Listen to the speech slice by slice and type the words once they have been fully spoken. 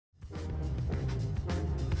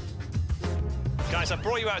Guys, I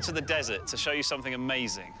brought you out to the desert to show you something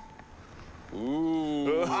amazing.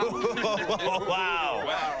 Ooh. Wow.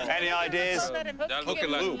 Any ideas? Hook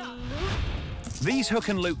and loop. These hook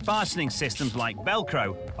and loop fastening systems like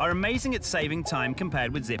Velcro are amazing at saving time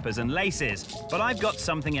compared with zippers and laces, but I've got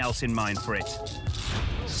something else in mind for it.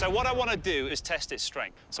 So what I want to do is test its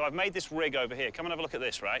strength. So I've made this rig over here. Come and have a look at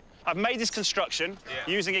this, right? I've made this construction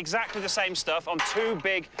using exactly the same stuff on 2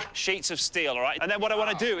 big sheets of steel, all right? And then what I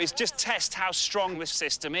want to do is just test how strong this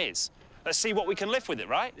system is. Let's see what we can lift with it,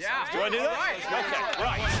 right? Yeah. Do you want to do that? Okay,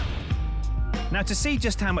 right. Now, to see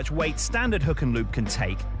just how much weight standard hook and loop can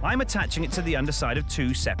take, I'm attaching it to the underside of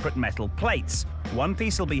 2 separate metal plates. One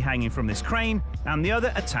piece will be hanging from this crane, and the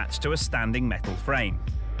other attached to a standing metal frame.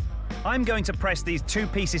 I'm going to press these 2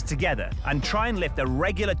 pieces together and try and lift a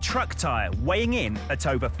regular truck tire weighing in at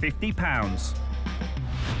over 50 pounds.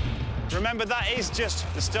 Remember, that is just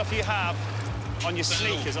the stuff you have on your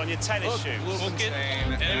sneakers, on your tennis shoes. Hook it.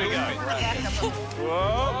 There we go.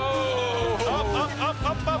 Whoa. Up.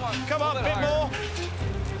 Come on, a bit more.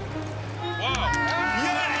 Wow.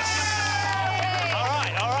 Yes!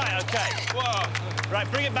 All right, okay. Wow. Right,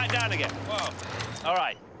 bring it back down again. Wow. All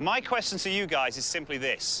right, my question to you guys is simply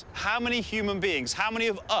this. How many human beings, how many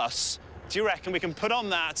of us do you reckon we can put on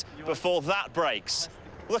that before that breaks?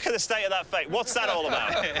 Look at the state of that face. What's that all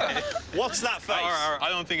about? What's that face? I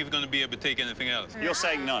don't think it's going to be able to take anything else. You're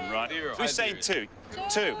saying none, right? 0. Who's saying 2?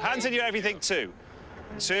 2. Hands in your everything, 2.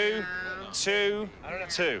 2.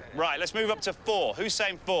 Right, let's move up to 4. Who's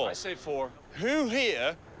saying 4? I say 4. Who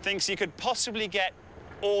here thinks you could possibly get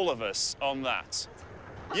all of us on that?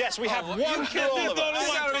 Yes, we have 1 for all of us.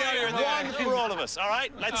 1 for all of us. All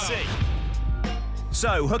right, let's see.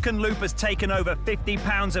 So, hook and loop has taken over 50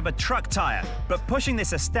 pounds of a truck tire, but pushing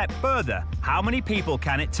this a step further, how many people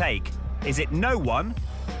can it take? Is it no one,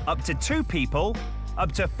 up to 2 people,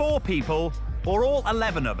 up to 4 people, or all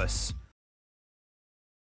 11 of us?